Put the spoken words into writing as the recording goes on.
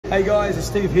Hey guys, it's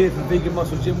Steve here from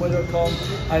veganmusclegymwear.com,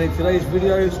 and in today's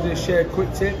video I'm going to share a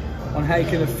quick tip on how you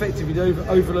can effectively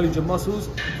overload your muscles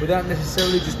without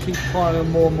necessarily just keep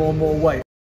piling on more weight.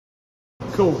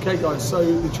 Cool, okay guys,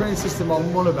 so the training system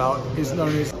I'm on about is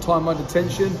known as time under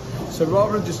tension. So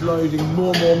rather than just loading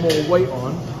more weight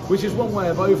on, which is one way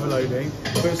of overloading,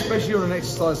 but especially on an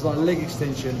exercise like leg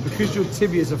extension, because your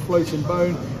tibia is a floating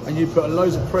bone and you put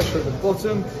loads of pressure at the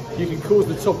bottom, you can cause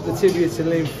the top of the tibia to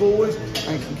lean forward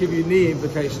and can give you knee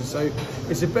implications. So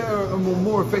it's a better and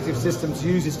more effective system to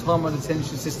use this time under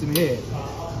tension system here.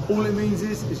 All it means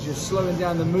is just slowing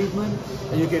down the movement,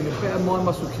 and you're getting a better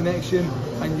mind-muscle connection,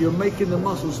 and you're making the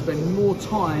muscle spend more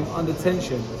time under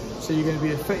tension. So you're going to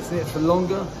be affecting it for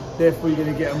longer, therefore you're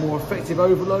going to get a more effective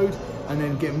overload and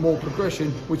then get more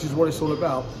progression, which is what it's all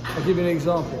about. I'll give you an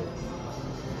example.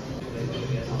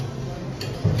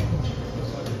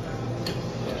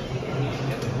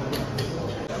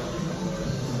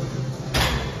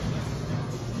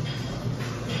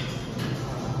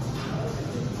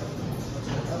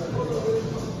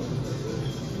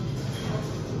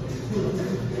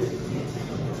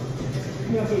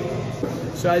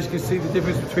 So as you can see, the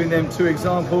difference between them two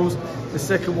examples, the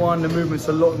second one, the movement's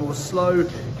a lot more slow,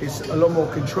 it's a lot more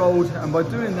controlled, and by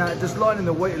doing that, just lightening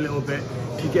the weight a little bit,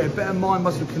 you get a better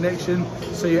mind-muscle connection,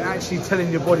 so you're actually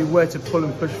telling your body where to pull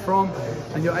and push from,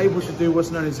 and you're able to do what's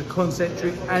known as a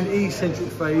concentric and eccentric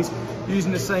phase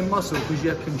using the same muscle because you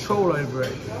have control over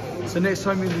it. So next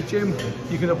time you're in the gym,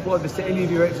 you can apply this to any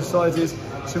of your exercises.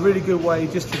 It's a really good way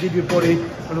just to give your body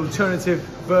an alternative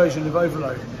version of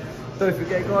overload. Don't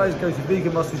forget guys, go to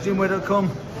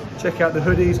veganmusclegymwear.com, check out the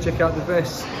hoodies, check out the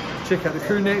vests, check out the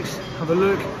crew necks, have a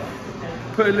look,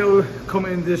 put a little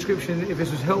comment in the description if this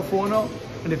was helpful or not,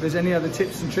 and if there's any other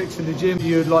tips and tricks in the gym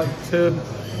you'd like to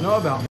know about.